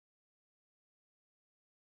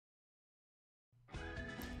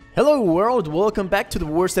Hello world, welcome back to the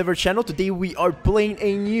Worst Ever channel. Today we are playing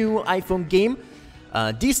a new iPhone game,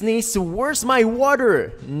 Disney's Where's My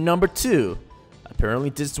Water number 2. Apparently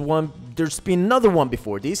there's been another one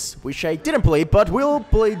before this, which I didn't play, but we'll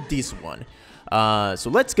play this one. So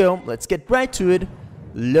let's go, let's get right to it.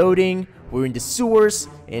 Loading, we're in the sewers,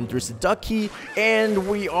 and there's a ducky, and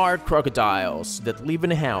we are crocodiles that live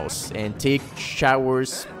in a house and take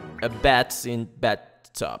showers, baths in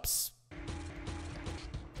bathtubs.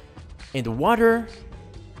 And the water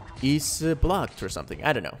is blocked or something.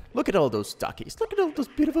 I don't know. Look at all those duckies. Look at all those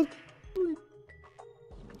beautiful,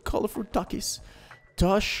 colorful duckies.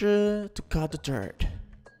 Touch to cut the dirt.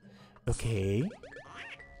 Okay.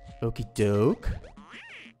 Okie doke.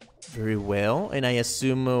 Very well. And I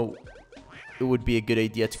assume it would be a good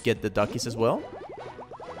idea to get the duckies as well.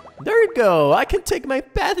 There we go. I can take my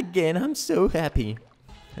bath again. I'm so happy.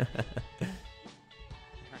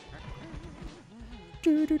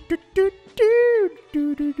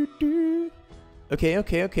 Okay.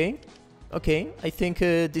 I think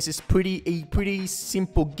this is a pretty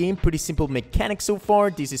simple game, pretty simple mechanic so far.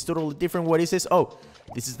 This is totally different. What is this? Oh,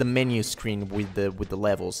 this is the menu screen with the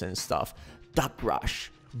levels and stuff. Duck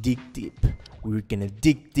rush, dig deep. We're gonna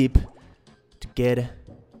dig deep to get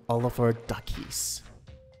all of our duckies.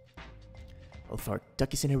 All of our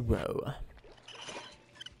duckies in a row.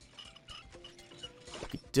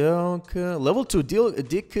 Level 2,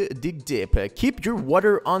 dig deep. Keep your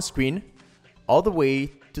water on screen all the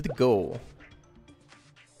way to the goal.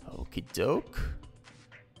 Okie doke.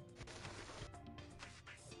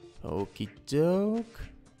 Okie doke.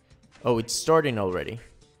 Oh, it's starting already.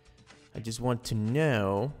 I just want to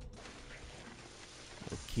know.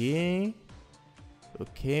 Okay.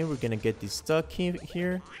 Okay, we're gonna get this ducky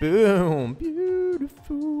here. Boom!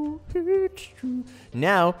 Beautiful, it's true.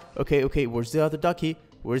 Now, okay, where's the other ducky?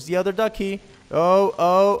 Where's the other ducky?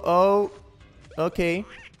 Oh. Okay.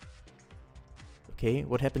 Okay,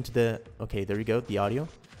 what happened to the... Okay, there you go, the audio.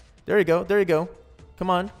 There you go. Come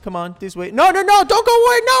on, this way. No, don't go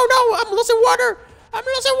away! No, I'm losing water!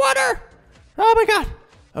 Oh my god!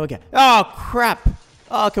 Oh, crap!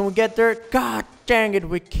 Oh, can we get there? God dang it,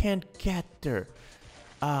 we can't get there.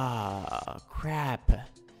 Ah, crap.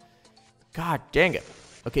 God dang it.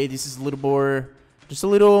 Okay, this is a little more... Just a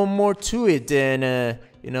little more to it than,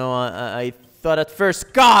 you know, I thought at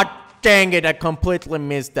first. God dang it, I completely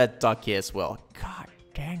missed that ducky as well. God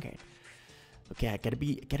dang it. Okay, I gotta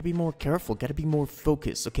be more careful, gotta be more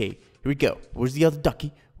focused. Okay, here we go. Where's the other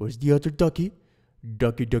ducky?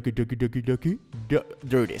 Ducky.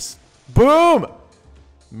 There it is. Boom!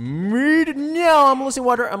 No, I'm losing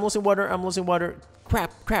water.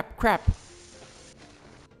 Crap.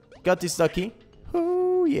 Got this ducky.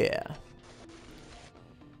 Oh, yeah.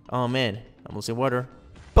 Oh, man. I'm losing water.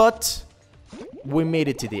 But we made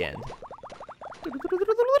it to the end.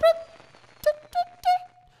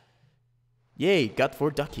 Yay, got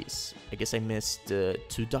 4 duckies. I guess I missed 2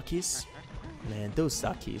 duckies. Man, those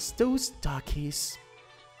duckies.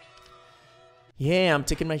 Yeah, I'm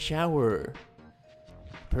taking my shower.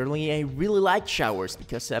 Apparently, I really like showers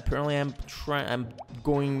because apparently I'm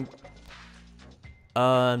doing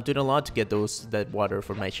a lot to get that water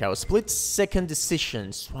for my shower. Split second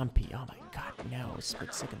decision, swampy. Oh my god, no,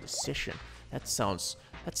 split second decision. That sounds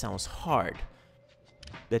hard.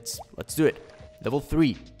 Let's do it. Level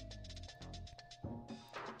 3.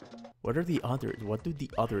 What do the others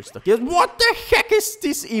do? What the heck is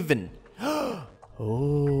this even?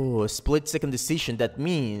 Oh, a split second decision. That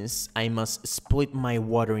means I must split my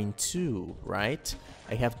water in 2, right?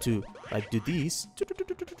 I have to like do this,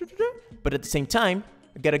 but at the same time,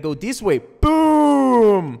 I gotta go this way.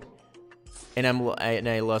 Boom! And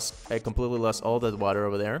I completely lost all that water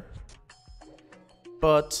over there.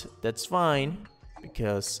 But that's fine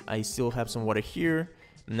because I still have some water here,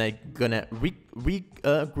 and I'm gonna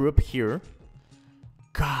regroup here.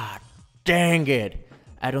 God dang it!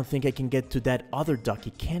 I don't think I can get to that other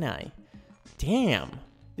ducky, can I? Damn.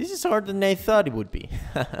 This is harder than I thought it would be.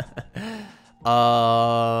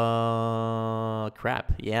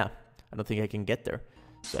 Crap. Yeah. I don't think I can get there.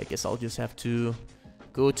 So I guess I'll just have to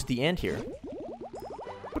go to the end here.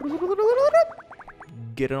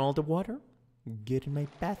 Get in all the water. Get in my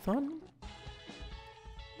bath on.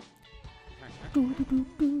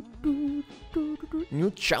 New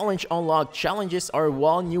challenge unlocked. Challenges are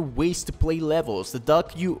new ways to play levels. The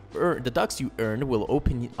ducks you earn will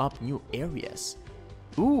open up new areas.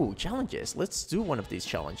 Ooh, challenges. Let's do one of these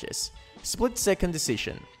challenges. Split second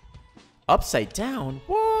decision. Upside down?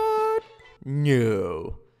 What?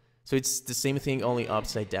 No. So it's the same thing, only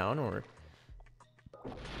upside down, or?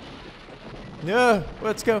 No.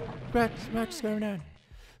 Let's go. What's going on?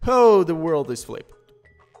 Oh, the world is flipped.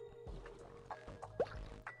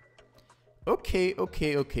 Okay.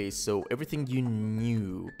 So everything you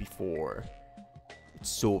knew before,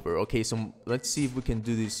 it's over. Okay, so let's see if we can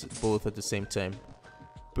do this both at the same time.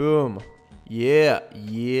 Boom. Yeah.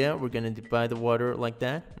 We're gonna divide the water like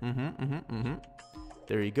that.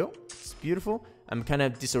 There you go. It's beautiful. I'm kind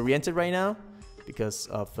of disoriented right now because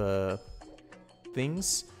of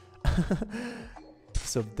things.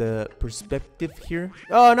 Because of the perspective here.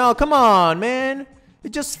 Oh no! Come on, man!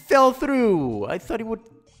 It just fell through. I thought it would.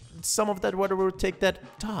 Some of that water would take that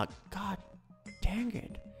dog. God dang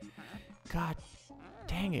it. God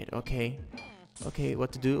dang it. Okay. Okay,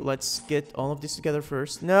 what to do? Let's get all of this together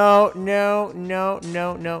first. No.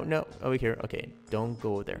 Over here. Okay, don't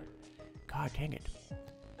go there. God dang it.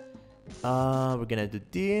 We're gonna do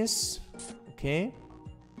this. Okay.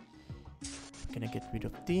 We're gonna get rid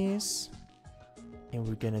of this. And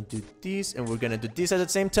we're gonna do this. And we're gonna do this at the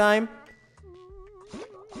same time.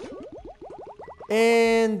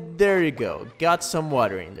 And there you go. Got some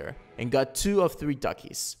water in there. And got 2 of 3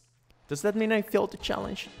 duckies. Does that mean I failed the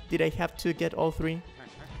challenge? Did I have to get all 3?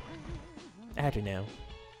 I don't know.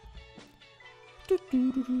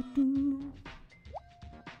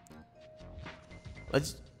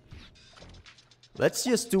 Let's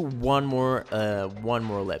just do one more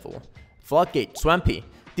level. Floodgate, Swampy.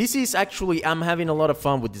 This is actually, I'm having a lot of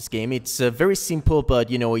fun with this game. It's very simple, but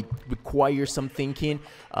you know, it requires some thinking.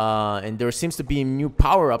 And there seems to be new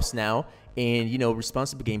power-ups now. And, you know,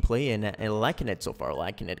 responsible gameplay, and liking it so far,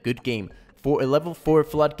 liking it. Good game. For a level 4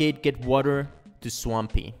 Floodgate, get water to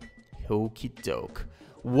Swampy. Okie doke.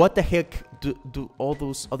 What the heck do all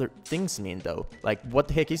those other things mean, though? Like, what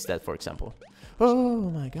the heck is that, for example? Oh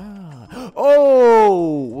my god.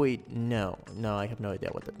 Oh! Wait, no. No, I have no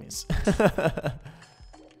idea what that means.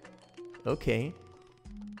 Okay.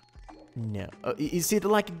 No. Is it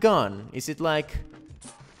like a gun? Is it like...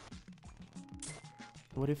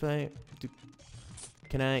 What if I...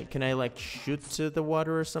 Can I like shoot to the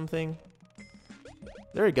water or something?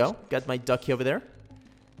 There you go. Got my ducky over there.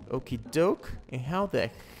 Okie doke. And how the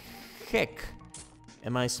heck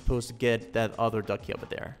am I supposed to get that other ducky over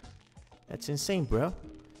there? That's insane, bro.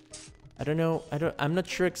 I don't know. I'm not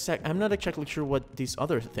exactly sure what these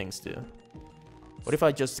other things do. What if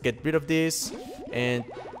I just get rid of this and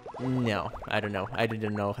no, I don't know. I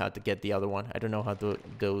didn't know how to get the other one. I don't know how to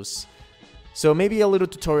those. So maybe a little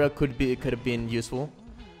tutorial could have been useful.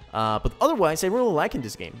 But otherwise, I'm really liking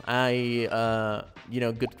this game. You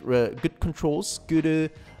know, good controls,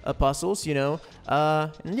 good puzzles, you know.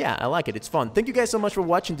 And yeah, I like it. It's fun. Thank you guys so much for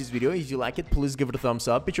watching this video. If you like it, please give it a thumbs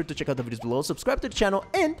up. Be sure to check out the videos below, subscribe to the channel,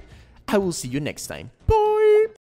 and I will see you next time. Bye!